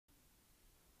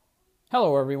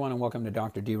Hello everyone and welcome to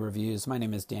Dr. D Reviews. My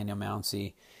name is Daniel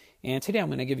Mounsey and today I'm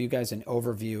going to give you guys an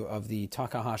overview of the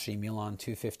Takahashi Mewlon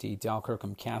 250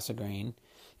 Dalkirkham Cassegrain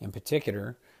in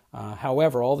particular.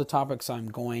 However, all the topics I'm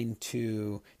going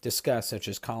to discuss, such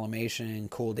as collimation,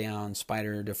 cool down,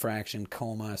 spider diffraction,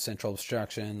 coma, central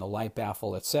obstruction, the light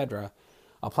baffle, etc.,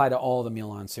 apply to all the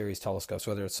Mewlon series telescopes,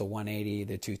 whether it's the 180,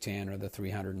 the 210, or the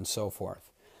 300 and so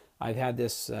forth. I've had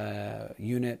this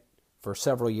unit for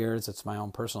several years. It's my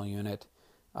own personal unit.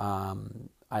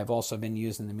 I've also been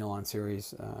using the Mewlon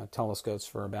series telescopes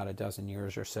for about a dozen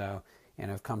years or so,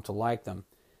 and I've come to like them.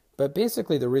 But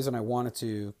basically the reason I wanted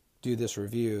to do this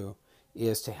review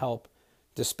is to help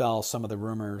dispel some of the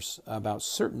rumors about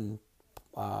certain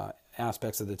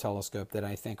aspects of the telescope that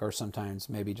I think are sometimes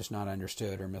maybe just not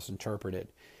understood or misinterpreted.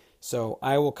 So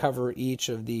I will cover each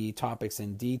of the topics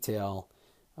in detail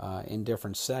in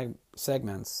different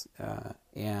segments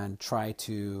and try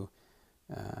to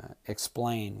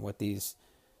explain what these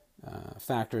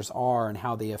factors are and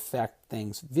how they affect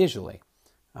things visually.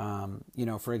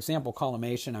 For example,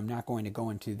 collimation, I'm not going to go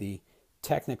into the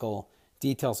technical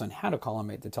details on how to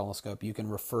collimate the telescope. You can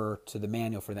refer to the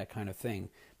manual for that kind of thing.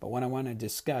 But what I want to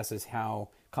discuss is how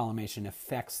collimation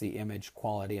affects the image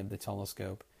quality of the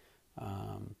telescope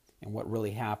and what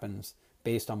really happens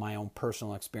based on my own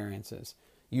personal experiences.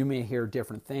 You may hear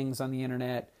different things on the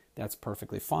internet. That's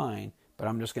perfectly fine. But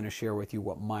I'm just going to share with you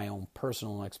what my own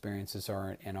personal experiences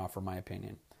are and offer my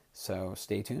opinion. So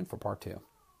stay tuned for part 2.